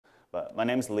But my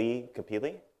name's Leigh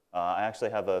Capili. I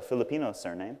actually have a Filipino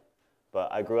surname,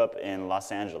 but I grew up in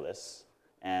Los Angeles,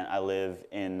 and I live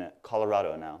in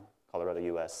Colorado now, Colorado,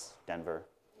 US, Denver.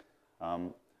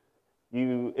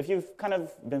 If you've kind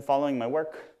of been following my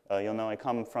work, you'll know I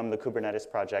come from the Kubernetes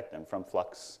project and from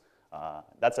Flux.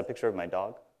 That's a picture of my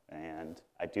dog, and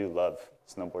I do love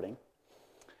snowboarding.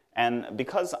 And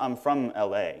because I'm from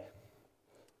LA,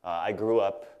 I grew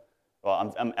up,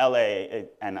 well, I'm LA,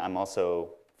 and I'm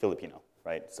also Filipino,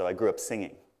 right? So I grew up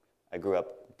singing. I grew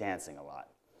up dancing a lot.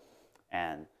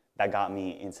 And that got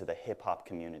me into the hip-hop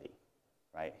community,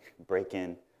 right?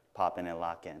 Break-in, pop-in, and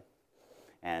lock-in.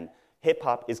 And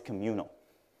hip-hop is communal.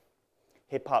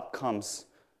 Hip-hop comes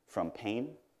from pain.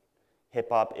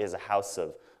 Hip-hop is a house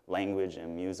of language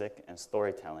and music and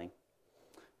storytelling.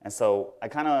 And so I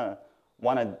kind of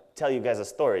want to tell you guys a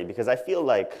story because I feel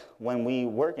like when we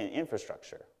work in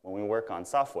infrastructure, when we work on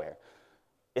software,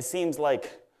 it seems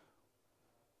like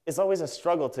it's always a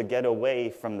struggle to get away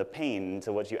from the pain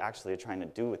into what you actually are trying to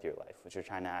do with your life, what you're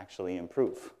trying to actually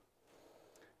improve.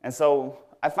 And so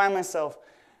I find myself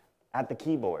at the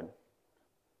keyboard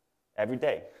every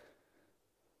day,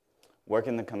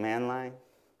 working the command line,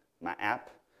 my app,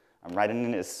 I'm writing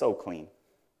in it so clean.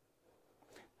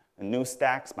 The new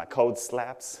stacks, my code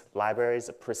slaps, libraries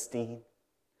are pristine.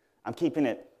 I'm keeping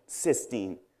it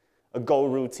systine, a go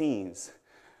routines.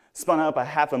 Spun up a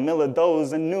 $500,000 of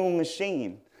those, a new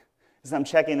machine. As I'm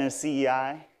checking a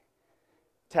CI,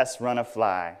 test run a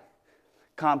fly.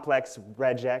 Complex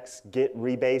regex, git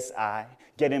rebase I,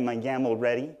 getting my YAML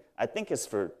ready. I think it's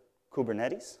for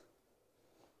Kubernetes.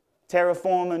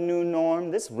 Terraform a new norm,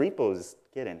 this repo is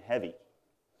getting heavy.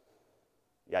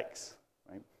 Yikes,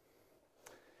 right?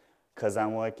 Cause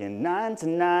I'm working 9 to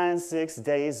 9, 6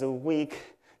 days a week.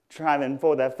 Driving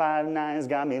for that 5 nines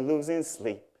got me losing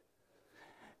sleep.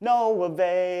 No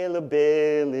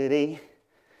availability,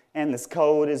 and this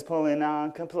code is pulling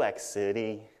on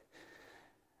complexity.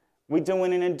 We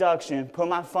doing an induction, put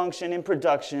my function in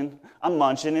production. I'm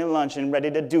munching and lunching, ready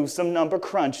to do some number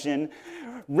crunching.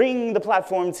 Ring the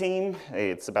platform team, hey,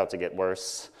 it's about to get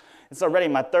worse. It's already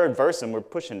my 3rd verse and we're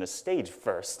pushing the stage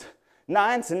first.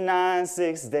 9 to 9,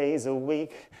 6 days a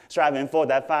week. Striving for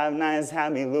that 5 nines,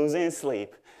 had me losing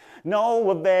sleep. No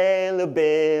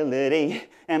availability,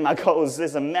 and my code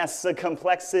is a mess of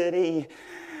complexity.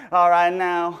 All right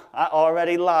now, I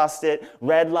already lost it.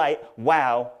 Red light,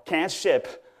 wow, can't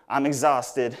ship, I'm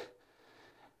exhausted.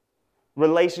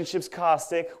 Relationships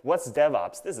caustic, what's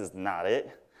DevOps? This is not it.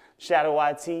 Shadow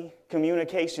IT,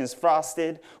 communications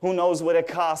frosted, who knows what it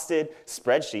costed?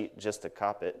 Spreadsheet, just to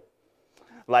cop it.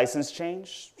 License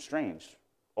change, strange.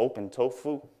 Open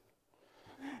tofu.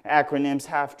 Acronyms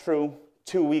half true.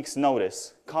 2 weeks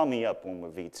notice, call me up when we're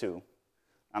V2.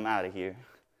 I'm out of here.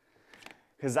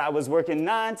 Cause I was working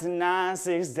 9 to 9,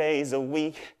 6 days a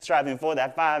week, striving for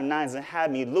that 5 nines and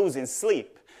had me losing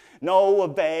sleep. No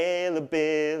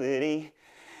availability,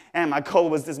 and my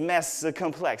code was this mess of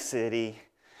complexity.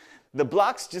 The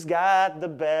blocks just got the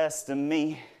best of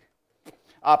me.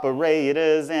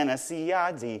 Operators and a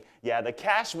CID. Yeah, the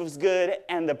cache was good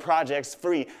and the project's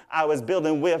free. I was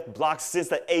building with blocks since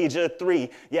the age of 3.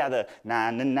 Yeah, the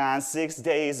 9 to 9, 6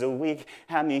 days a week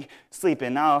had me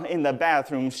sleeping all in the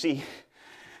bathroom sheet.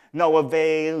 No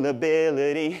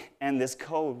availability, and this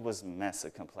code was a mess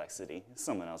of complexity. It's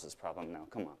someone else's problem now,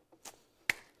 come on.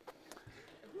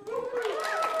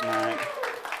 All right.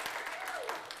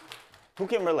 Who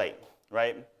can relate,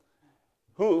 right?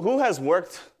 Who has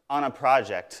worked on a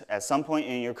project at some point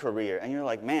in your career, and you're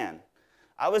like, man,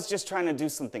 I was just trying to do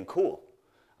something cool.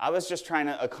 I was just trying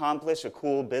to accomplish a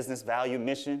cool business value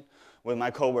mission with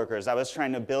my coworkers. I was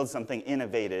trying to build something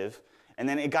innovative, and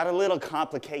then it got a little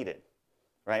complicated,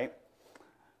 right?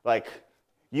 Like,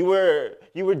 you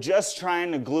were just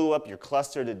trying to glue up your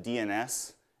cluster to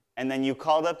DNS, and then you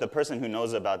called up the person who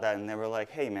knows about that, and they were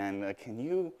like, hey, man, can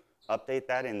you update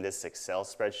that in this Excel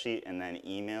spreadsheet and then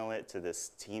email it to this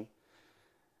team?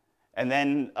 And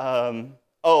then, oh,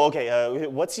 okay,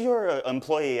 what's your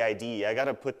employee ID? I got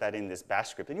to put that in this bash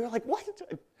script. And you're like, what?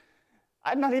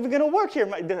 I'm not even going to work here,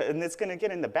 and it's going to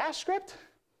get in the bash script?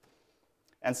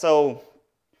 And so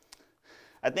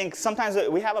I think sometimes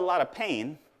we have a lot of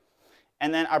pain,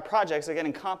 and then our projects are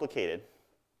getting complicated.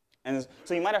 And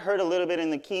so you might have heard a little bit in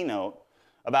the keynote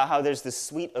about how there's this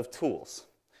suite of tools.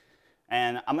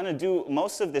 And I'm going to do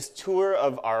most of this tour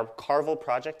of our Carvel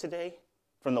project today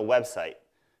from the website,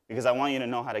 because I want you to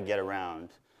know how to get around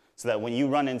so that when you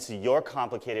run into your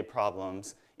complicated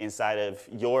problems inside of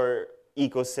your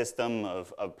ecosystem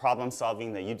of problem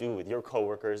solving that you do with your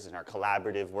coworkers in our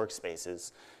collaborative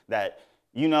workspaces, that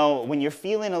you know, when you're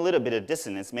feeling a little bit of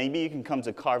dissonance, maybe you can come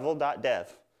to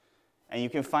carvel.dev, and you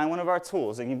can find one of our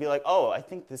tools, and you can be like, oh, I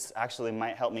think this actually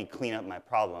might help me clean up my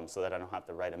problem so that I don't have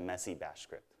to write a messy bash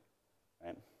script,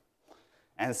 right?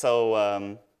 And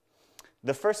so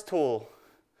the first tool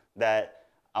that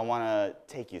I want to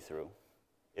take you through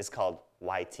is called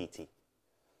ytt.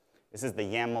 This is the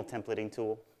YAML templating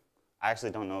tool. I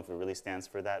actually don't know if it really stands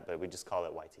for that, but we just call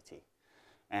it ytt.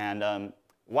 And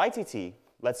ytt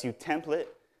lets you template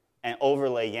and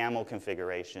overlay YAML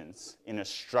configurations in a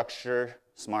structured,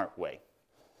 smart way.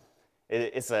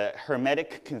 It's a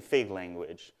hermetic config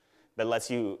language that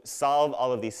lets you solve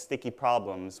all of these sticky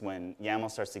problems when YAML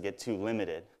starts to get too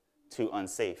limited, too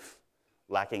unsafe,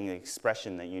 lacking the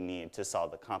expression that you need to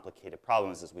solve the complicated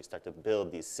problems as we start to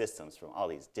build these systems from all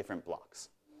these different blocks.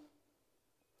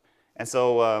 And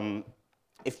so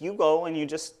if you go and you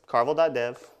just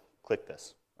carvel.dev, click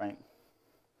this, right?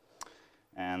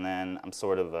 And then I'm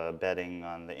sort of betting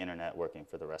on the internet working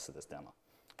for the rest of this demo.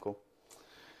 Cool.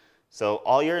 So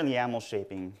all your YAML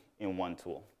shaping in one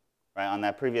tool. Right? On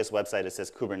that previous website, it says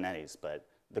Kubernetes. But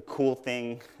the cool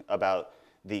thing about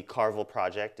the Carvel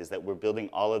project is that we're building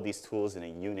all of these tools in a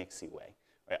Unixy way.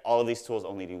 Right? All of these tools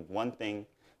only do one thing.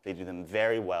 They do them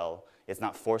very well. It's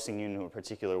not forcing you into a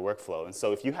particular workflow. And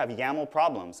so if you have YAML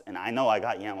problems, and I know I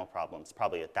got YAML problems,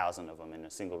 probably 1,000 of them in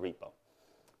a single repo,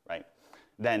 right?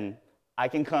 Then I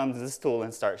can come to this tool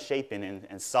and start shaping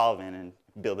and solving and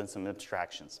building some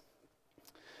abstractions.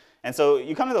 And so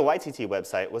you come to the ytt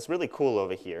website. What's really cool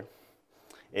over here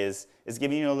is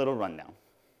giving you a little rundown.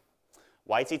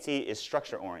 ytt is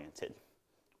structure-oriented.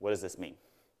 What does this mean?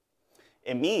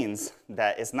 It means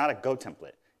that it's not a Go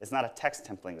template. It's not a text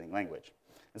templating language.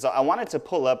 And so I wanted to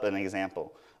pull up an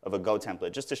example of a Go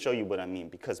template just to show you what I mean.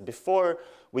 Because before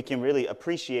we can really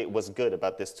appreciate what's good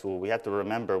about this tool, we have to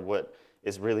remember what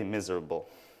is really miserable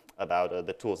about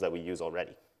the tools that we use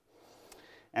already.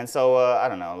 And so, I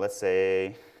don't know, let's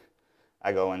say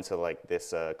I go into like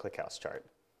this ClickHouse chart.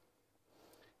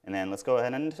 And then let's go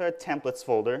ahead and into our templates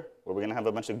folder where we're going to have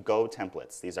a bunch of Go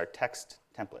templates. These are text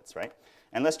templates, right?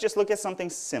 And let's just look at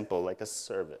something simple like a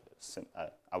service.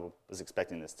 I was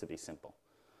expecting this to be simple.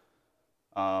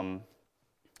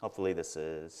 Hopefully this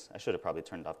is, I should have probably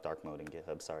turned off dark mode in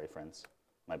GitHub. Sorry, friends.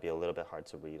 Might be a little bit hard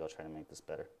to read. I'll try to make this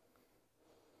better.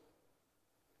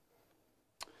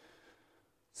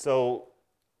 So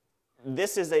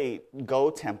this is a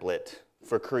Go template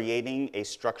for creating a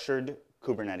structured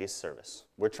Kubernetes service.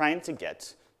 We're trying to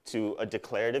get to a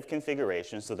declarative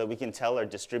configuration so that we can tell our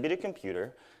distributed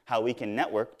computer how we can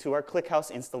network to our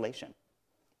ClickHouse installation,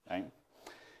 right?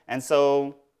 And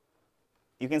so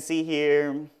you can see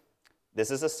here, this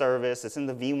is a service. It's in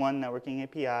the V1 networking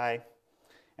API.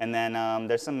 And then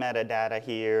there's some metadata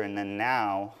here. And then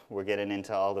now we're getting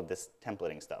into all of this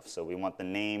templating stuff. So we want the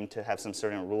name to have some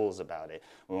certain rules about it.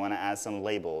 We want to add some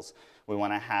labels. We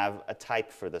want to have a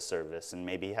type for the service and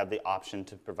maybe have the option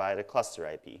to provide a cluster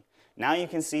IP. Now you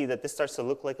can see that this starts to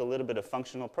look like a little bit of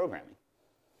functional programming.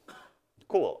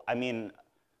 Cool. I mean,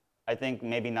 I think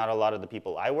maybe not a lot of the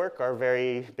people I work are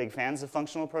very big fans of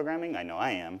functional programming. I know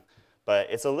I am. But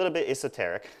it's a little bit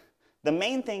esoteric. The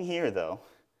main thing here, though,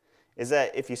 is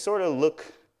that if you sort of look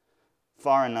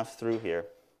far enough through here,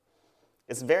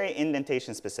 it's very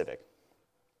indentation specific.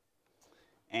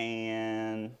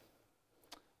 And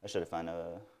I should have found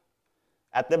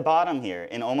at the bottom here,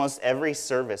 in almost every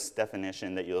service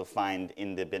definition that you'll find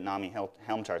in the Bitnami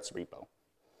Helm charts repo,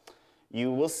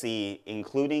 you will see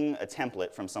including a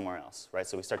template from somewhere else, right?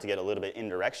 So we start to get a little bit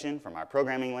indirection from our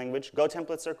programming language. Go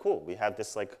templates are cool. We have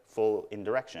this like full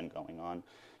indirection going on.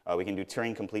 We can do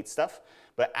Turing complete stuff.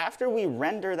 But after we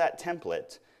render that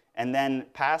template and then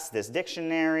pass this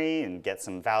dictionary and get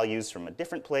some values from a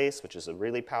different place, which is a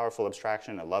really powerful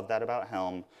abstraction, I love that about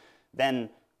Helm, then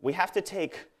we have to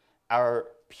take our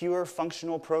pure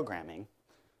functional programming,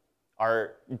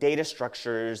 our data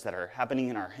structures that are happening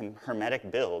in our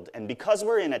hermetic build, and because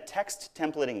we're in a text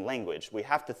templating language, we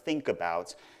have to think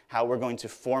about how we're going to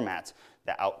format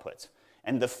the output.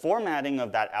 And the formatting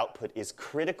of that output is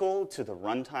critical to the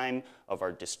runtime of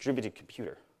our distributed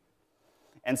computer.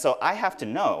 And so I have to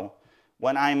know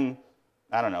when I'm,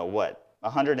 I don't know what,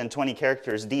 120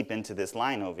 characters deep into this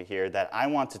line over here that I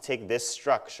want to take this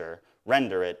structure,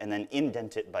 render it, and then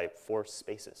indent it by 4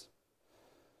 spaces.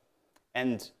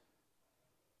 And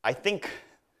I think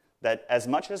that as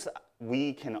much as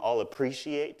we can all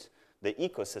appreciate the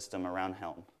ecosystem around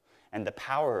Helm and the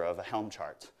power of a Helm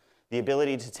chart, the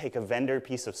ability to take a vendor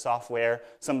piece of software,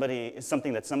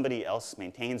 something that somebody else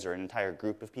maintains or an entire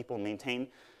group of people maintain.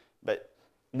 But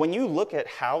when you look at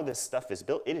how this stuff is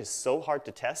built, it is so hard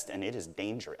to test and it is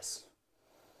dangerous.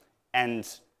 And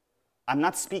I'm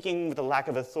not speaking with a lack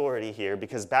of authority here,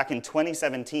 because back in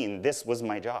 2017, this was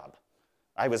my job.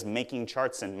 I was making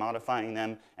charts and modifying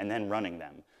them and then running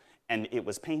them. And it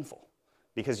was painful,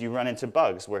 because you run into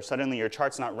bugs where suddenly your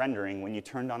chart's not rendering when you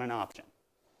turned on an option.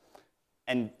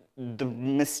 And the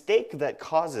mistake that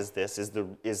causes this is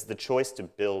the choice to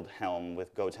build Helm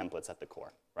with Go templates at the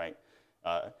core, right?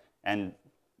 And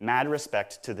mad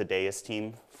respect to the Deis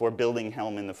team for building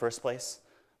Helm in the first place.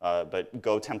 But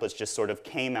Go templates just sort of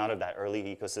came out of that early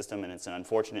ecosystem, and it's an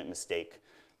unfortunate mistake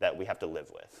that we have to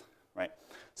live with, right?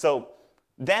 So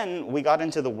then we got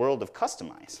into the world of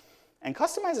Kustomize. And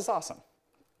Kustomize is awesome.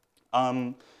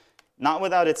 Not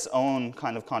without its own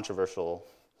kind of controversial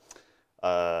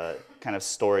kind of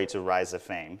story to rise of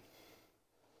fame.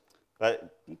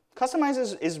 But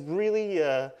Kustomize is really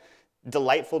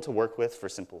delightful to work with for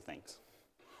simple things,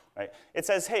 right? It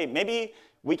says, hey, maybe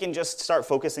we can just start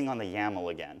focusing on the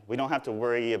YAML again. We don't have to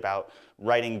worry about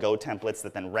writing Go templates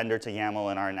that then render to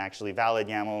YAML and aren't actually valid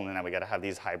YAML, and now we got to have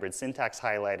these hybrid syntax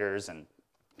highlighters and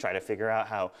try to figure out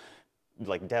how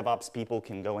like DevOps people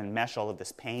can go and mesh all of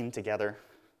this pain together.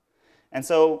 And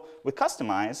so with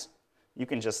Kustomize, you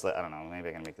can just, I don't know, maybe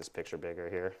I can make this picture bigger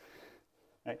here.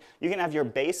 Right? You can have your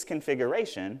base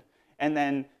configuration and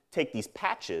then take these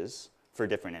patches for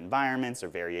different environments or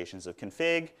variations of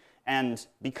config. And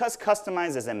because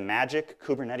Kustomize is a magic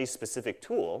Kubernetes-specific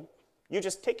tool, you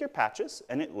just take your patches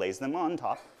and it lays them on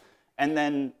top and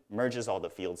then merges all the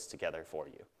fields together for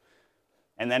you.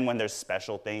 And then when there's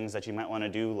special things that you might want to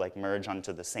do, like merge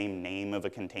onto the same name of a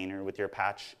container with your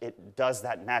patch, it does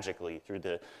that magically through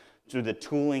the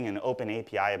tooling and open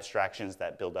API abstractions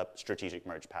that build up strategic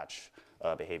merge patch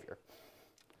behavior.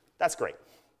 That's great.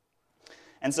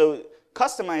 And so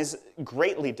Kustomize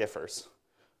greatly differs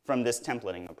from this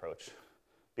templating approach,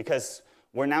 because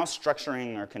we're now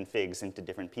structuring our configs into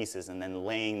different pieces and then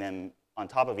laying them on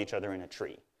top of each other in a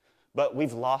tree. But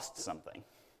we've lost something.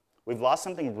 We've lost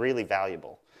something really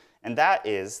valuable. And that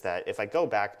is that if I go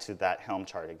back to that Helm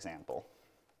chart example,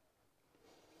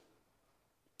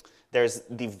 there's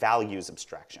the values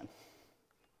abstraction,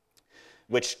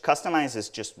 which Kustomize is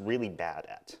just really bad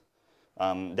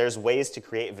at. There's ways to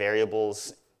create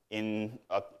variables in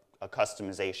a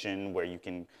customization where you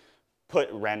can put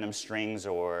random strings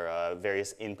or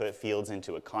various input fields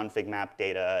into a config map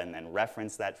data and then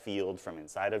reference that field from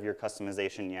inside of your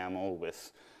customization YAML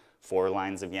with 4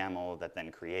 lines of YAML that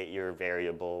then create your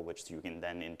variable, which you can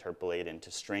then interpolate into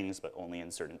strings, but only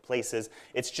in certain places.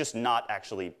 It's just not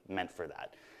actually meant for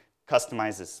that.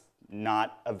 Kustomize is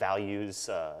not a values,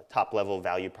 top-level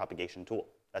value propagation tool.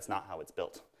 That's not how it's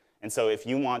built. And so if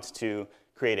you want to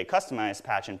create a customized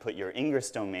patch and put your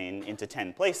Ingress domain into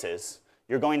 10 places,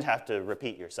 you're going to have to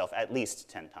repeat yourself at least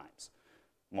 10 times,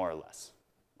 more or less,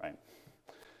 right?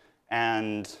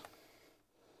 And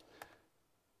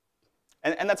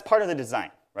that's part of the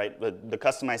design, right? The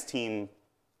Kustomize team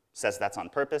says that's on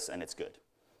purpose, and it's good.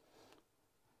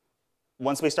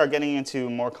 Once we start getting into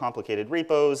more complicated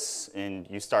repos, and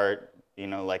you start,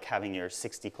 like having your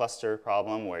 60 cluster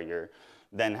problem where you're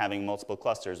then having multiple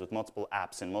clusters with multiple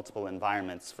apps and multiple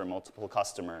environments for multiple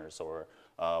customers, or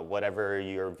whatever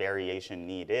your variation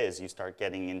need is, you start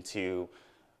getting into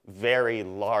very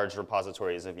large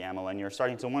repositories of YAML, and you're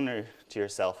starting to wonder to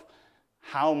yourself,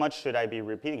 how much should I be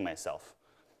repeating myself?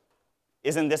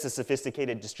 Isn't this a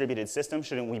sophisticated distributed system?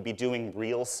 Shouldn't we be doing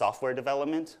real software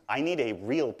development? I need a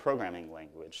real programming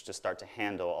language to start to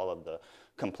handle all of the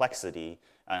complexity,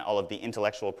 all of the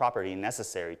intellectual property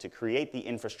necessary to create the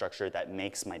infrastructure that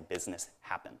makes my business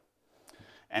happen.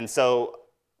 And so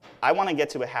I want to get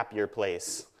to a happier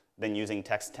place than using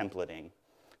text templating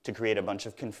to create a bunch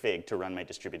of config to run my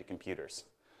distributed computers.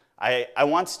 I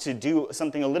want to do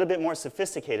something a little bit more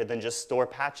sophisticated than just store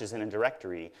patches in a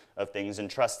directory of things and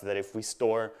trust that if we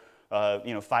store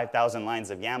 5,000 lines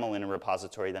of YAML in a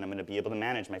repository, then I'm going to be able to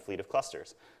manage my fleet of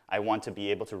clusters. I want to be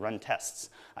able to run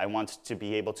tests. I want to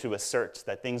be able to assert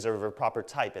that things are of a proper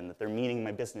type and that they're meeting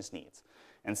my business needs.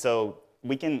 And so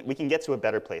we can get to a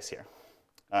better place here.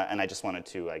 And I just wanted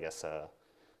to, I guess,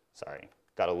 sorry,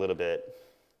 got a little bit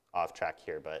off track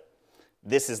here, but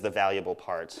this is the valuable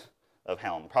part of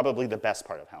Helm, probably the best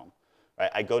part of Helm.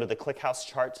 Right? I go to the ClickHouse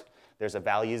chart, there's a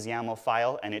values YAML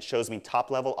file, and it shows me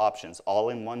top-level options all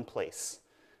in one place.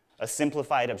 A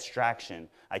simplified abstraction.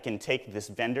 I can take this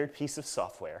vendored piece of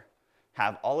software,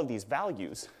 have all of these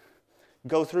values,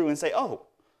 go through and say, oh,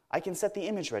 I can set the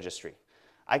image registry.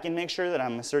 I can make sure that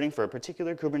I'm asserting for a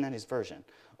particular Kubernetes version,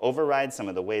 override some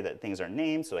of the way that things are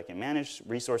named so I can manage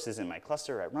resources in my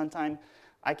cluster at runtime.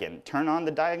 I can turn on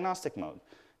the diagnostic mode.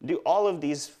 do all of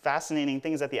these fascinating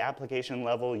things at the application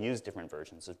level, use different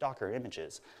versions of Docker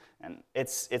images. And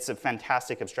it's a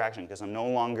fantastic abstraction because I'm no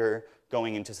longer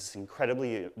going into this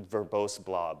incredibly verbose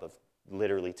blob of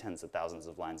literally tens of thousands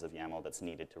of lines of YAML that's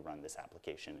needed to run this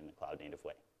application in a cloud-native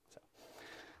way.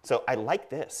 So I like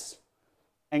this.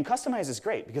 And Kustomize is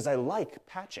great because I like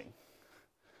patching.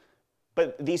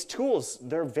 But these tools,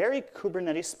 they're very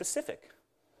Kubernetes specific.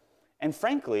 And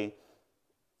frankly,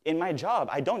 in my job,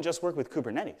 I don't just work with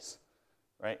Kubernetes,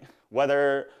 right?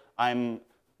 Whether I'm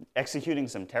executing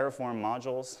some Terraform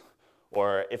modules,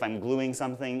 or if I'm gluing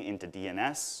something into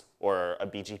DNS, or a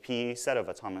BGP set of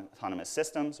autonomous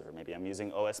systems, or maybe I'm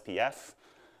using OSPF,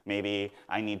 maybe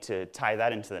I need to tie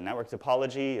that into the network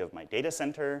topology of my data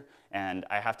center, and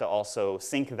I have to also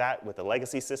sync that with a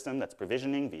legacy system that's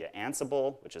provisioning via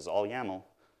Ansible, which is all YAML.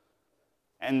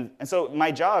 And so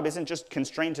my job isn't just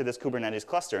constrained to this Kubernetes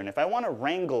cluster. And if I want to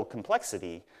wrangle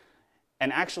complexity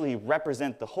and actually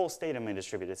represent the whole state of my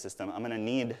distributed system, I'm going to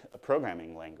need a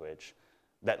programming language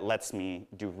that lets me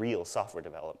do real software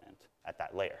development at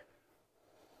that layer.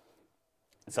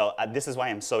 So this is why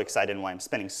I'm so excited and why I'm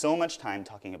spending so much time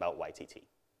talking about YTT.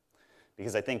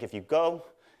 Because I think if you go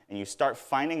and you start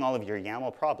finding all of your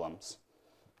YAML problems,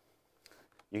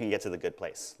 you can get to the good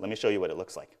place. Let me show you what it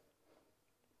looks like.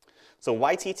 So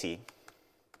YTT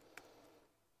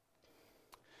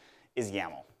is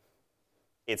YAML.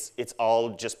 It's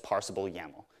all just parsable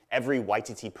YAML. Every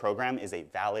YTT program is a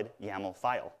valid YAML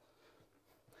file.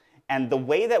 And the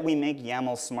way that we make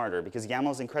YAML smarter, because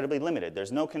YAML is incredibly limited,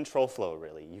 there's no control flow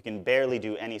really. You can barely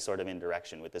do any sort of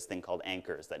indirection with this thing called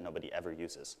anchors that nobody ever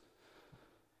uses.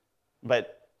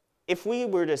 But if we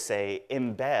were to say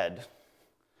embed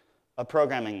a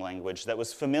programming language that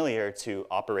was familiar to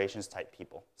operations type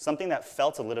people, something that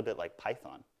felt a little bit like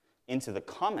Python, into the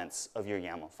comments of your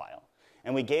YAML file,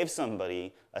 and we gave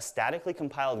somebody a statically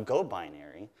compiled Go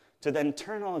binary to then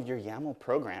turn all of your YAML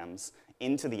programs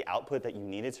into the output that you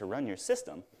needed to run your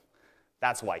system,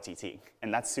 that's YTT,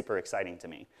 and that's super exciting to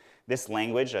me. This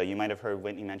language, you might have heard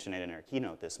Whitney mention it in her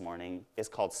keynote this morning, is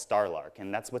called Starlark,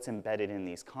 and that's what's embedded in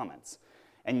these comments.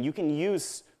 And you can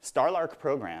use Starlark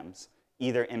programs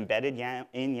either embedded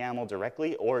in YAML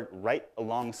directly or right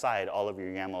alongside all of your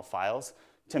YAML files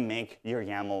to make your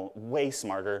YAML way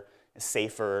smarter,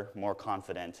 safer, more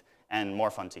confident, and more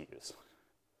fun to use.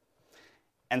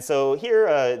 And so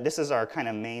here, this is our kind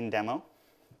of main demo.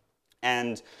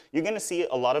 And you're going to see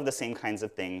a lot of the same kinds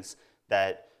of things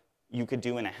that you could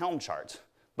do in a Helm chart,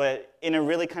 but in a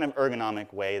really kind of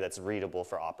ergonomic way that's readable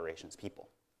for operations people.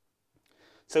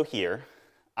 So here,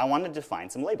 I want to define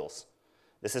some labels.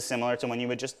 This is similar to when you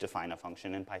would just define a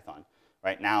function in Python.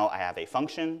 Right now, I have a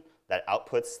function that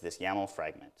outputs this YAML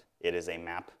fragment. It is a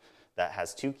map that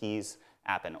has two keys,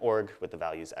 app and org, with the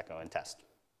values echo and test.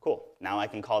 Cool. Now I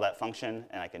can call that function,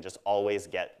 and I can just always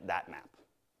get that map.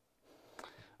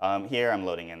 Here, I'm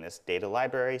loading in this data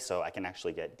library, so I can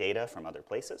actually get data from other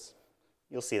places.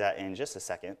 You'll see that in just a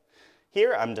second.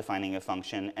 Here, I'm defining a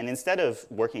function, and instead of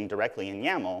working directly in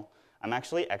YAML, I'm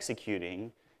actually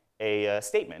executing a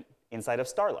statement inside of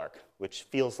Starlark, which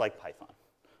feels like Python.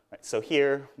 Right, so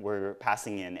here, we're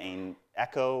passing in an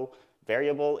echo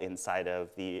variable inside of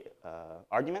the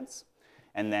arguments,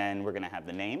 and then we're going to have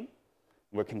the name.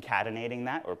 We're concatenating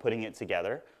that, or putting it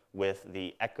together with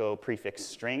the echo prefix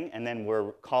string, and then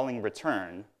we're calling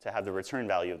return to have the return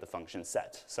value of the function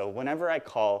set. So whenever I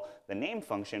call the name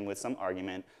function with some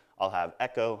argument, I'll have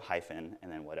echo hyphen, and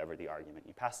then whatever the argument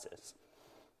you passed is.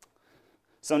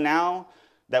 So now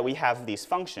that we have these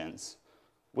functions,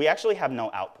 we actually have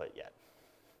no output yet.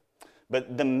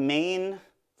 But the main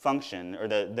function, or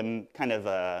the kind of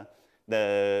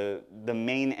the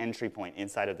main entry point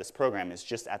inside of this program is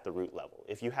just at the root level.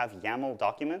 If you have YAML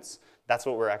documents, that's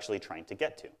what we're actually trying to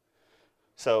get to.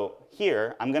 So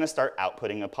here, I'm going to start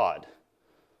outputting a pod.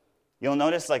 You'll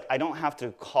notice like I don't have to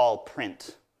call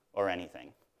print or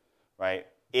anything, right?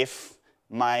 If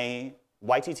my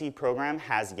YTT program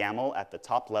has YAML at the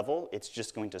top level, it's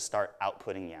just going to start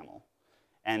outputting YAML.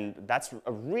 And that's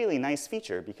a really nice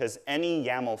feature because any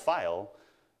YAML file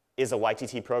is a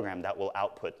YTT program that will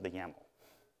output the YAML.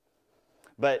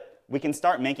 But we can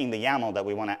start making the YAML that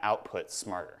we want to output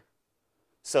smarter.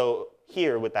 So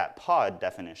here, with that pod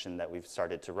definition that we've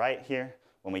started to write here,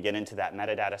 when we get into that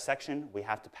metadata section, we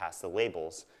have to pass the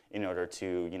labels in order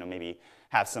to maybe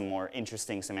have some more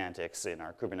interesting semantics in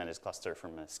our Kubernetes cluster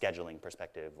from a scheduling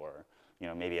perspective, or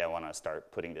maybe I want to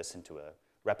start putting this into a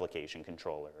replication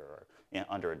controller or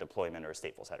under a deployment or a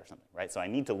stateful set or something, right? So I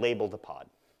need to label the pod.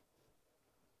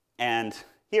 And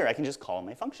here, I can just call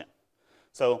my function.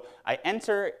 So I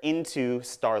enter into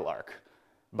Starlark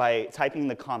by typing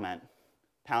the comment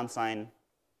 @.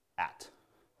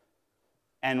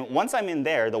 And once I'm in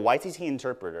there, the YTT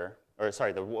interpreter, or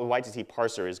sorry, the YTT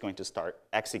parser is going to start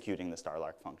executing the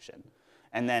starlark function.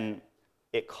 And then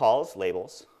it calls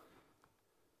labels,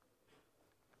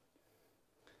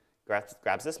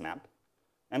 grabs this map,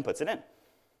 and puts it in.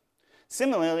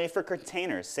 Similarly, for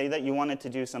containers, say that you wanted to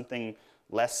do something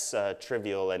less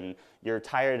trivial and you're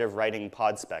tired of writing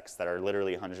pod specs that are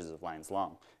literally hundreds of lines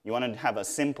long. You want to have a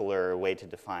simpler way to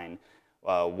define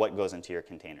what goes into your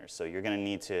containers. So you're going to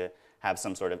need to have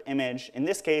some sort of image. In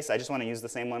this case, I just want to use the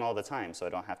same one all the time, so I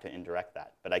don't have to indirect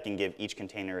that. But I can give each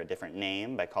container a different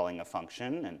name by calling a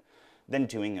function and then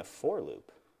doing a for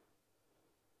loop.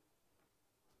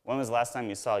 When was the last time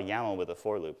you saw YAML with a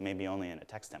for loop? Maybe only in a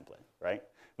text template, right?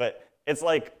 But it's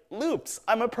like, loops,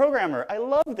 I'm a programmer, I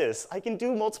love this. I can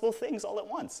do multiple things all at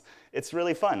once. It's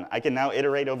really fun. I can now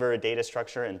iterate over a data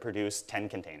structure and produce 10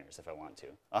 containers if I want to.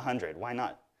 100, why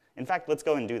not? In fact, let's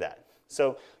go and do that.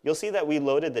 So you'll see that we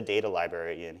loaded the data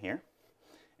library in here.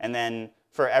 And then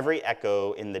for every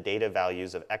echo in the data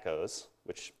values of echoes,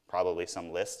 which probably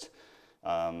some list,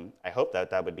 I hope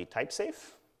that that would be type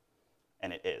safe.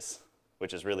 And it is,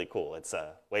 which is really cool. It's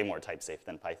way more type safe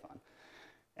than Python.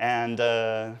 And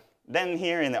then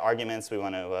here in the arguments, we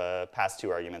want to pass 2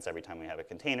 arguments every time we have a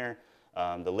container.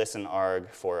 The listen arg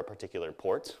for a particular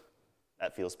port.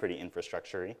 That feels pretty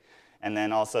infrastructure-y. And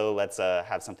then also, let's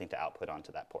have something to output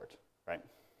onto that port, right?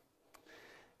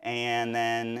 And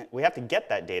then we have to get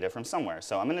that data from somewhere.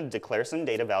 So I'm going to declare some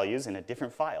data values in a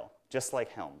different file, just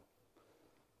like Helm.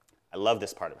 I love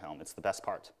this part of Helm. It's the best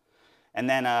part. And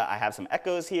then I have some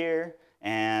echoes here,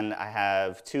 and I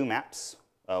have 2 maps.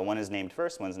 One is named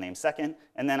first, one's named second.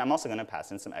 And then I'm also going to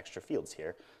pass in some extra fields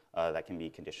here that can be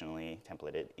conditionally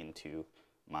templated into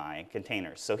my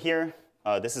containers. So here,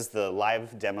 this is the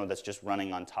live demo that's just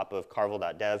running on top of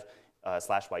carvel.dev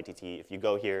 /YTT. If you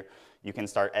go here, you can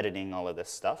start editing all of this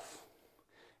stuff.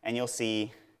 And you'll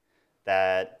see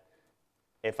that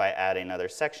if I add another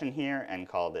section here and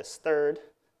call this third,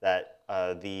 that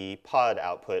the pod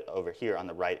output over here on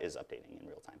the right is updating in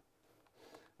real time.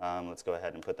 Let's go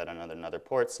ahead and put that on another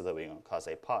port so that we don't cause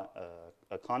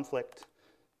a conflict.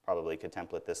 Probably could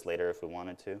template this later if we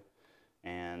wanted to.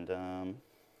 And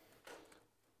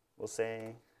we'll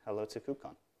say hello to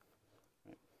KubeCon.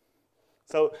 Right.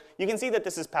 So you can see that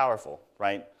this is powerful,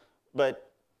 right?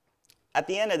 But at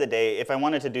the end of the day, if I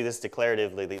wanted to do this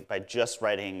declaratively by just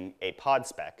writing a pod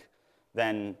spec,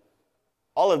 then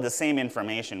all of the same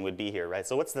information would be here, right?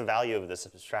 So what's the value of this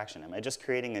abstraction? Am I just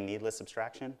creating a needless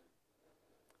abstraction?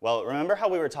 Well, remember how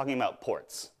we were talking about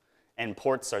ports? And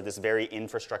ports are this very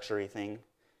infrastructure-y thing.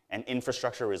 And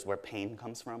infrastructure is where pain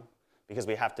comes from, because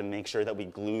we have to make sure that we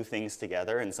glue things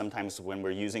together. And sometimes when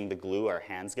we're using the glue, our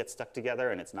hands get stuck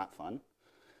together, and it's not fun.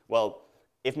 Well,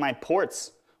 if my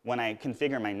ports, when I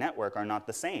configure my network, are not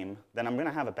the same, then I'm going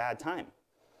to have a bad time.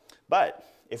 But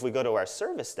if we go to our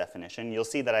service definition, you'll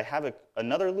see that I have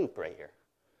another loop right here.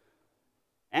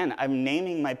 And I'm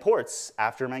naming my ports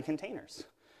after my containers.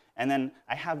 And then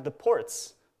I have the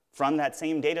ports from that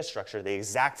same data structure, the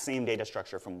exact same data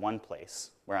structure from one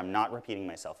place, where I'm not repeating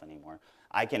myself anymore.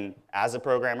 I can, as a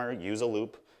programmer, use a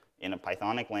loop in a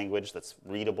Pythonic language that's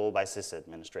readable by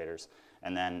sysadministrators,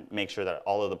 and then make sure that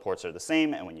all of the ports are the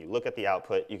same. And when you look at the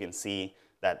output, you can see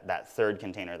that that third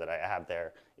container that I have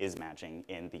there is matching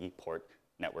in the port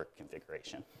network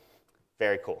configuration.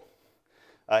 Very cool.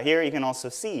 Here you can also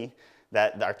see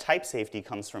that our type safety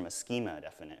comes from a schema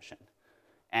definition.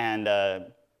 And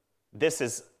this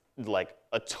is like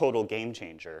a total game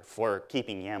changer for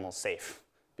keeping YAML safe.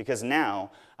 Because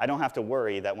now I don't have to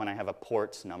worry that when I have a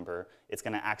port number, it's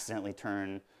going to accidentally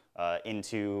turn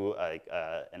into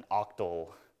an octal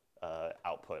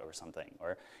output or something.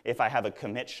 Or if I have a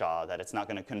commit SHA, that it's not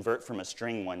going to convert from a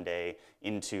string one day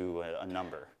into a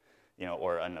number, you know,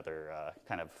 or another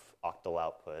kind of octal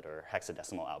output or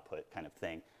hexadecimal output kind of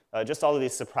thing. Just all of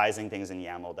these surprising things in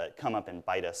YAML that come up and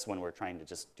bite us when we're trying to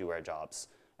just do our jobs.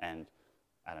 And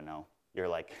I don't know, you're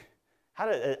like,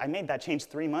 I made that change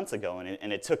 3 months ago,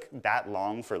 and it took that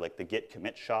long for like the git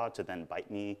commit SHA to then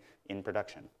bite me in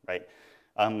production, right?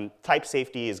 Type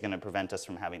safety is going to prevent us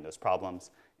from having those problems,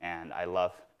 and I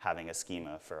love having a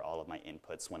schema for all of my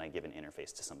inputs when I give an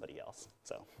interface to somebody else.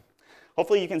 So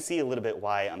hopefully you can see a little bit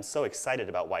why I'm so excited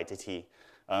about YTT.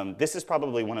 This is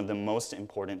probably one of the most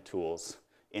important tools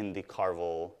in the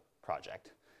Carvel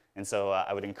project. And so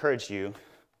I would encourage you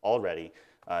already,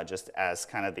 just as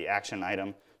kind of the action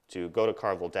item, to go to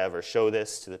Carvel Dev or show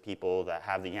this to the people that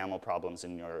have the YAML problems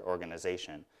in your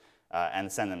organization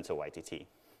and send them to YTT.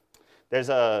 There's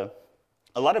a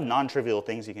lot of non-trivial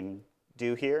things you can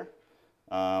do here.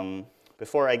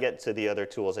 before I get to the other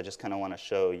tools, I just kind of want to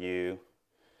show you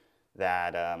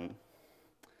that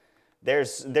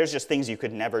there's just things you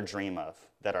could never dream of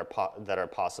that are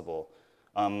possible.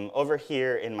 Over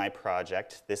here in my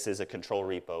project, this is a control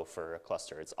repo for a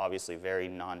cluster. It's obviously very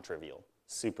non-trivial,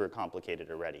 super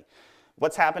complicated already.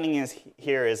 What's happening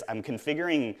here is I'm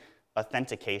configuring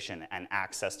authentication and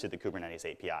access to the Kubernetes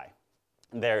API.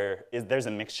 There's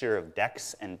a mixture of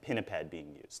DEX and Pinniped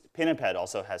being used. Pinniped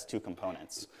also has two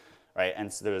components, right?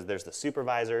 And so there's the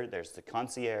supervisor, there's the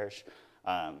concierge.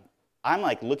 I'm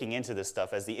like looking into this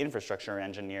stuff as the infrastructure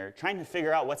engineer, trying to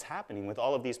figure out what's happening with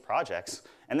all of these projects.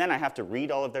 And then I have to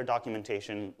read all of their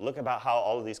documentation, look about how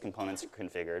all of these components are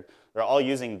configured. They're all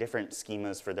using different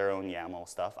schemas for their own YAML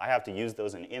stuff. I have to use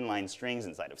those in inline strings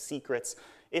inside of secrets.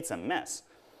 It's a mess.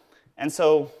 And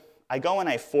so I go and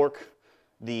I fork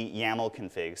the YAML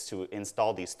configs to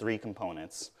install these three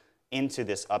components into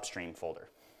this upstream folder.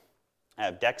 I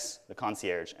have DEX, the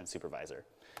concierge, and supervisor.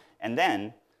 And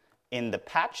then in the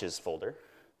patches folder,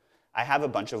 I have a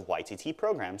bunch of YTT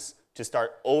programs to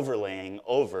start overlaying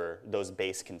over those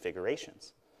base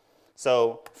configurations.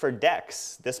 So for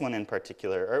DEX, this one in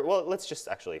particular, or well, let's just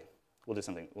actually, we'll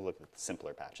look at the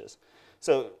simpler patches.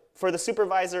 So for the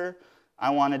supervisor, I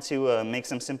wanted to make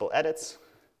some simple edits,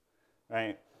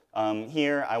 right?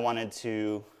 Here, I wanted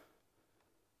to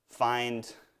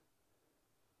find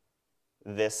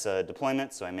this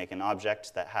deployment, so I make an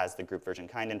object that has the group version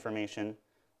kind information.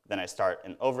 Then I start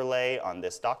an overlay on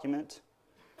this document,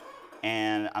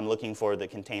 and I'm looking for the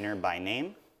container by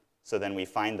name. So then we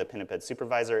find the Pinniped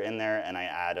supervisor in there, and I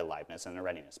add a liveness and a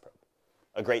readiness probe.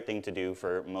 A great thing to do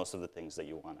for most of the things that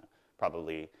you want to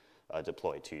probably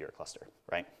deploy to your cluster,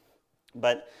 right?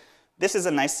 But this is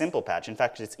a nice simple patch. In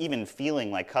fact, it's even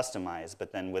feeling like customized,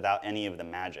 but then without any of the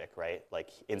magic, right?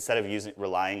 Like instead of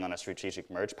relying on a strategic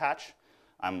merge patch,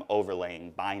 I'm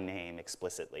overlaying by name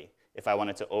explicitly. If I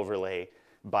wanted to overlay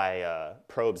by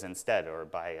probes instead,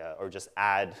 or just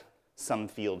add some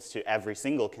fields to every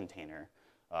single container,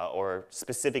 or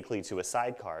specifically to a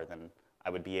sidecar, then I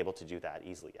would be able to do that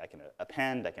easily. I can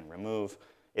append, I can remove.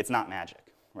 It's not magic,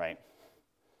 right?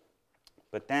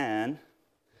 But then,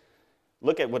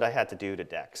 look at what I had to do to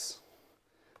DEX.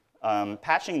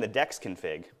 Patching the DEX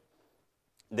config,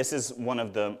 this is one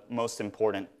of the most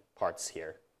important parts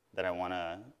here that I want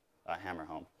to hammer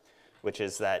home, which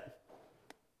is that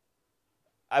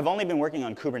I've only been working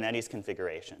on Kubernetes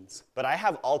configurations, but I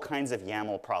have all kinds of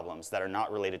YAML problems that are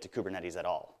not related to Kubernetes at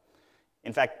all.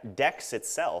 In fact, DEX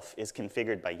itself is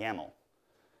configured by YAML.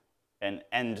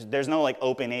 And there's no like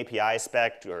open API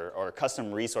spec or custom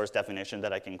resource definition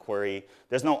that I can query.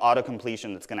 There's no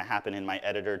auto-completion that's going to happen in my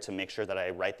editor to make sure that I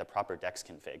write the proper DEX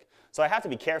config. So I have to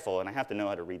be careful, and I have to know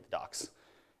how to read the docs.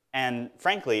 And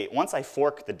frankly, once I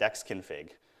fork the DEX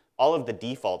config, all of the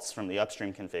defaults from the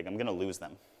upstream config, I'm going to lose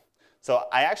them. So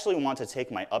I actually want to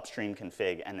take my upstream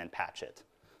config and then patch it.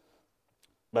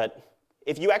 But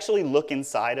if you actually look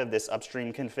inside of this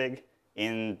upstream config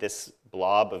in this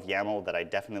blob of YAML that I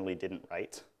definitely didn't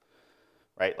write,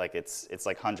 right? Like it's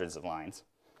like hundreds of lines,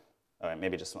 or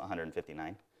maybe just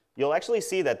 159. You'll actually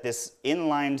see that this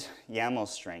inlined YAML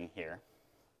string here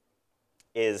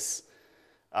is,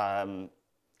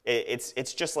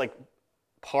 it's just like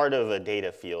part of a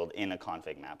data field in a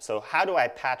config map. So how do I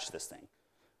patch this thing?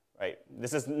 Right?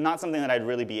 This is not something that I'd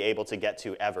really be able to get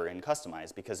to ever in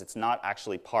Kustomize because it's not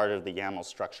actually part of the YAML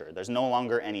structure. There's no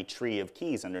longer any tree of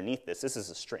keys underneath this. This is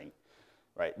a string.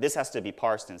 Right? This has to be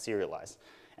parsed and serialized.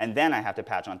 And then I have to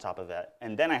patch on top of that.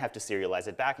 And then I have to serialize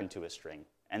it back into a string.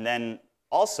 And then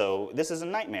also, this is a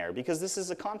nightmare because this is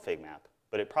a config map,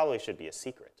 but it probably should be a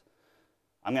secret.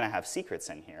 I'm going to have secrets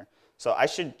in here. So I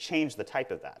should change the type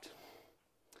of that.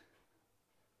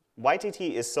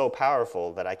 YTT is so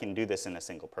powerful that I can do this in a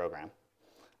single program.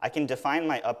 I can define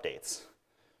my updates,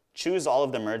 choose all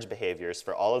of the merge behaviors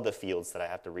for all of the fields that I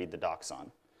have to read the docs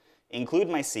on, include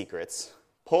my secrets,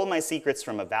 pull my secrets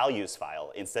from a values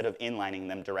file instead of inlining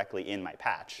them directly in my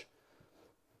patch,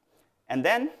 and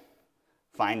then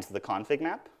find the config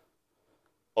map,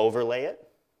 overlay it,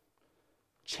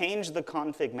 change the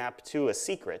config map to a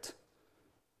secret,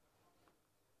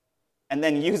 and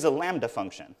then use a Lambda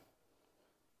function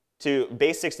to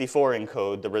base64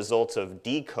 encode the results of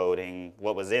decoding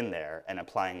what was in there and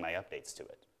applying my updates to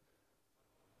it.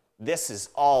 This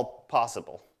is all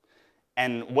possible.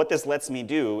 And what this lets me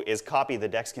do is copy the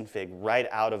DEX config right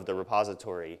out of the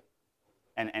repository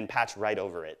and patch right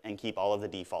over it and keep all of the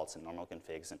defaults and normal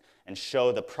configs and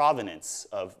show the provenance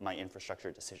of my infrastructure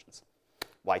decisions.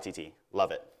 YTT, love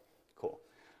it. Cool.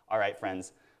 All right,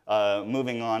 friends.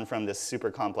 Moving on from this super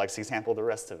complex example, the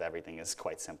rest of everything is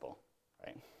quite simple,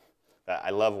 right? I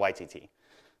love YTT.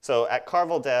 So at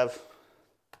Carvel Dev,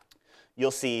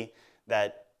 you'll see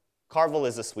that Carvel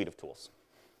is a suite of tools.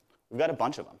 We've got a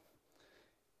bunch of them,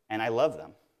 and I love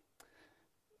them.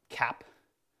 Cap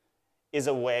is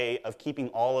a way of keeping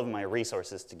all of my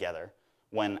resources together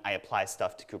when I apply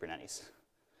stuff to Kubernetes.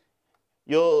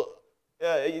 You'll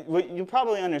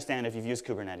probably understand if you've used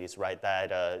Kubernetes, right,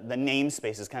 that the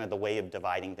namespace is kind of the way of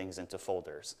dividing things into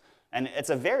folders. And it's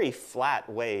a very flat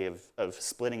way of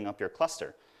splitting up your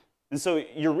cluster. And so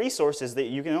your resources, that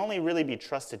you can only really be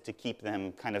trusted to keep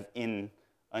them kind of in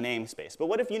a namespace. But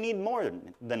what if you need more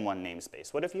than one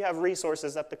namespace? What if you have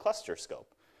resources at the cluster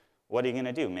scope? What are you going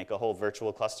to do? Make a whole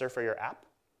virtual cluster for your app?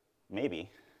 Maybe.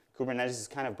 Kubernetes is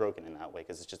kind of broken in that way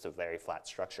because it's just a very flat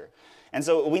structure. And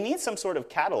so we need some sort of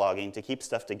cataloging to keep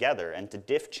stuff together and to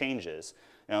diff changes.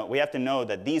 You know, we have to know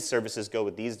that these services go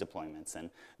with these deployments and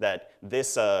that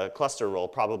this cluster role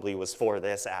probably was for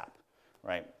this app.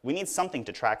 Right? We need something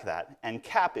to track that, and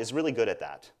Cap is really good at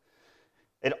that.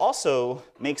 It also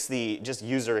makes the just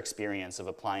user experience of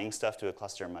applying stuff to a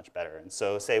cluster much better. And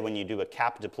so say when you do a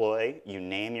Cap deploy, you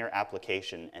name your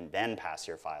application and then pass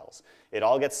your files. It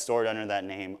all gets stored under that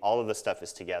name. All of the stuff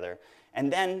is together.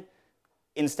 And then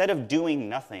instead of doing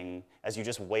nothing as you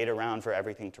just wait around for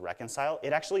everything to reconcile,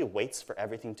 it actually waits for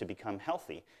everything to become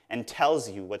healthy and tells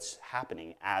you what's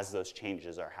happening as those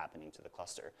changes are happening to the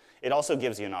cluster. It also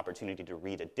gives you an opportunity to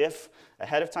read a diff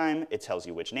ahead of time. It tells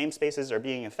you which namespaces are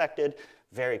being affected.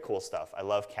 Very cool stuff. I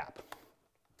love Cap.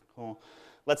 Cool.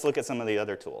 Let's look at some of the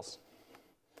other tools.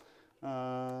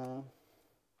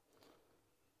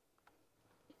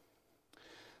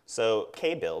 So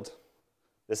kbuild,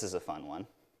 this is a fun one.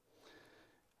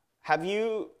 Have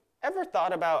you ever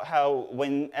thought about how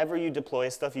whenever you deploy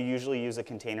stuff, you usually use a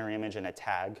container image and a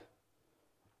tag?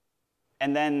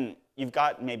 And then you've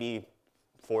got maybe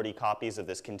 40 copies of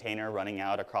this container running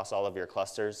out across all of your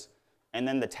clusters, and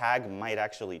then the tag might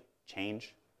actually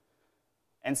change.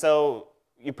 And so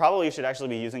you probably should actually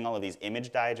be using all of these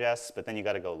image digests, but then you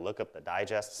got to go look up the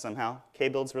digests somehow.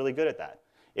 Kbuild's really good at that.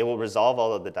 It will resolve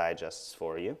all of the digests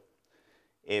for you.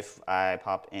 If I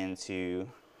pop into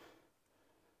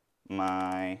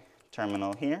my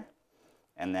terminal here,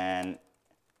 and then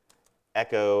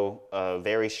echo a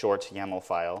very short YAML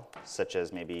file, such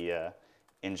as maybe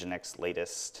Nginx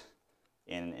latest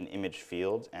in an image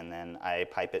field, and then I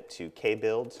pipe it to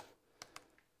kbuild.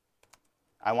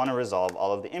 I want to resolve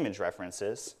all of the image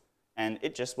references, and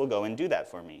it just will go and do that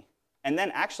for me. And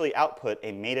then actually output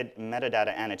a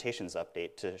metadata annotations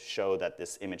update to show that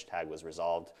this image tag was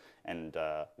resolved and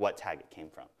what tag it came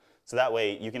from. So that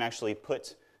way you can actually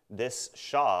put this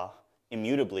SHA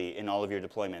immutably in all of your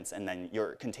deployments, and then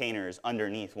your containers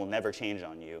underneath will never change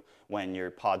on you when your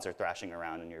pods are thrashing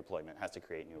around and your deployment has to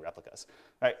create new replicas.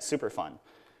 All right, super fun.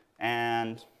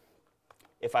 And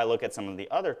if I look at some of the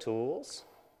other tools,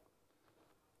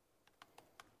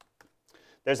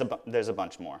 there's a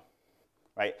bunch more,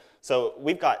 right? So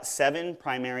we've got 7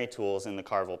 primary tools in the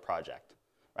Carvel project,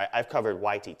 right? I've covered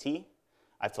YTT.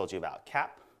 I've told you about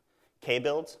Cap.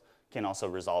 Kbuild can also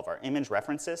resolve our image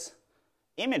references.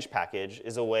 Image package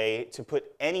is a way to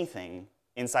put anything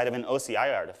inside of an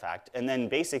OCI artifact and then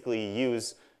basically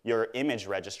use your image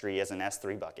registry as an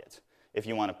S3 bucket. If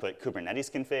you want to put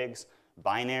Kubernetes configs,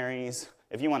 binaries,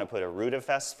 if you want to put a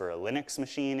rootfs for a Linux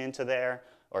machine into there,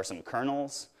 or some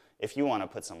kernels, if you want to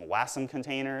put some WASM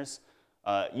containers,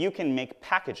 you can make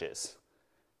packages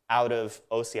out of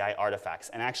OCI artifacts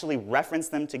and actually reference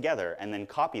them together and then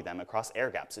copy them across air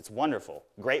gaps. It's wonderful.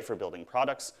 Great for building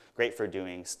products, great for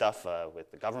doing stuff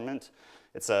with the government.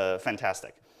 It's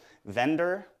fantastic.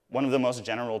 Vendir, one of the most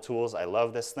general tools. I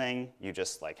love this thing. You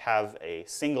just have a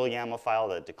single YAML file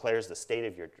that declares the state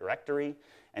of your directory,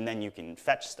 and then you can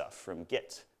fetch stuff from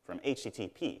Git, from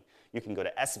HTTP. You can go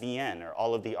to SVN or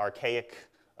all of the archaic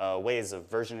ways of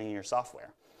versioning your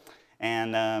software.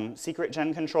 And secret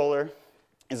gen controller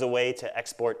is a way to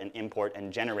export and import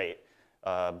and generate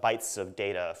bytes of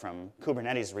data from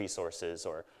Kubernetes resources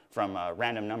or from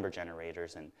random number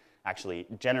generators, and actually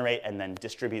generate and then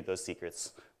distribute those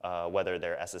secrets, whether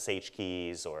they're SSH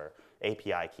keys or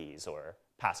API keys or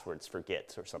passwords for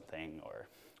Git or something. Or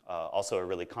also a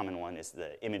really common one is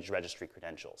the image registry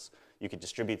credentials. You could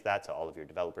distribute that to all of your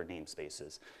developer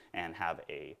namespaces and have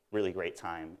a really great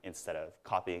time instead of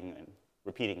copying and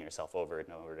repeating yourself over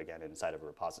and over again inside of a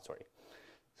repository.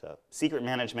 So secret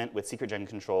management with secret gen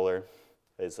controller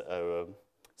is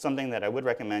something that I would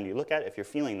recommend you look at if you're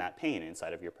feeling that pain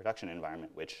inside of your production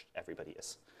environment, which everybody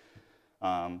is.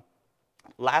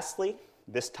 Lastly,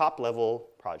 this top level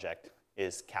project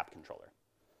is Cap Controller.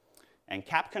 And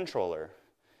Cap Controller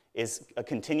is a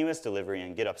continuous delivery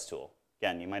and GitOps tool.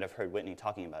 Again, you might have heard Whitney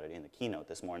talking about it in the keynote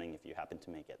this morning if you happen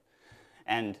to make it.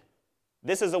 And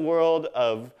this is a world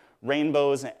of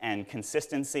rainbows and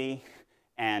consistency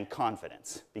and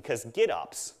confidence, because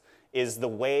GitOps is the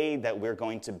way that we're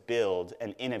going to build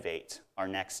and innovate our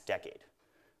next decade.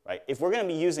 Right? If we're going to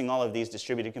be using all of these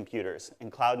distributed computers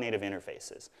and cloud-native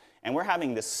interfaces, and we're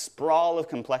having this sprawl of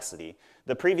complexity,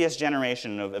 the previous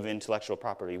generation of intellectual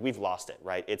property, we've lost it.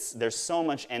 Right? There's so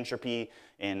much entropy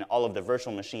in all of the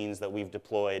virtual machines that we've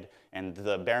deployed and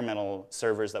the bare metal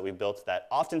servers that we've built that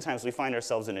oftentimes we find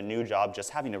ourselves in a new job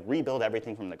just having to rebuild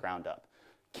everything from the ground up.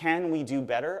 Can we do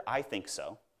better? I think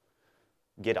so.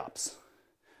 GitOps.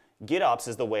 GitOps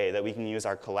is the way that we can use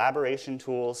our collaboration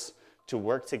tools to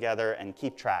work together and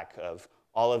keep track of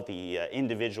all of the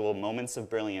individual moments of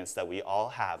brilliance that we all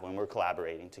have when we're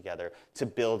collaborating together to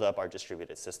build up our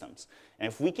distributed systems. And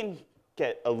if we can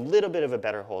get a little bit of a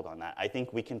better hold on that, I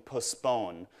think we can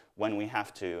postpone when we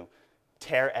have to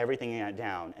tear everything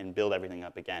down and build everything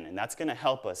up again. And that's going to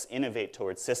help us innovate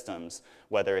towards systems,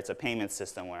 whether it's a payment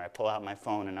system where I pull out my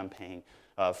phone and I'm paying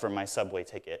for my subway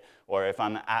ticket, or if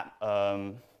I'm at,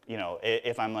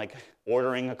 if I'm like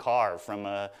ordering a car from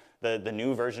the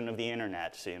new version of the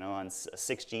internet, on a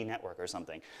 6G network or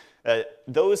something.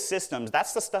 Those systems,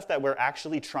 that's the stuff that we're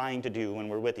actually trying to do when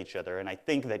we're with each other. And I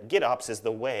think that GitOps is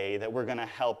the way that we're going to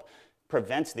help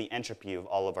prevent the entropy of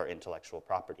all of our intellectual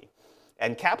property.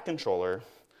 And Cap Controller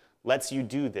lets you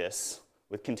do this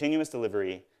with continuous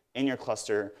delivery in your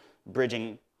cluster,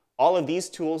 bridging all of these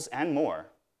tools and more,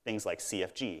 things like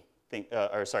CFG,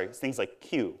 things like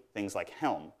Q, things like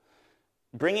Helm.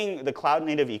 Bringing the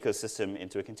cloud-native ecosystem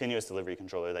into a continuous delivery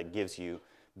controller that gives you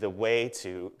the way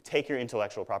to take your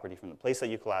intellectual property from the place that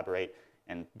you collaborate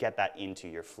and get that into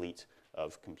your fleet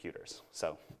of computers.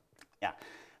 So, yeah.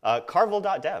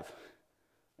 Carvel.dev.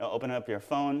 Open up your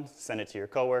phone, send it to your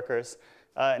coworkers,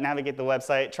 navigate the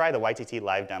website, try the YTT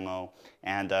live demo,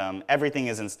 and everything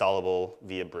is installable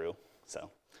via Brew. So,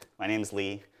 my name's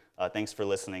Leigh. Thanks for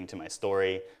listening to my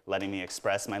story, letting me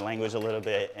express my language a little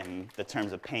bit in the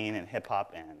terms of pain and hip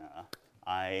hop, and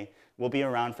I will be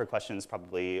around for questions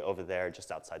probably over there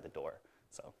just outside the door.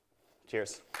 So,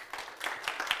 cheers.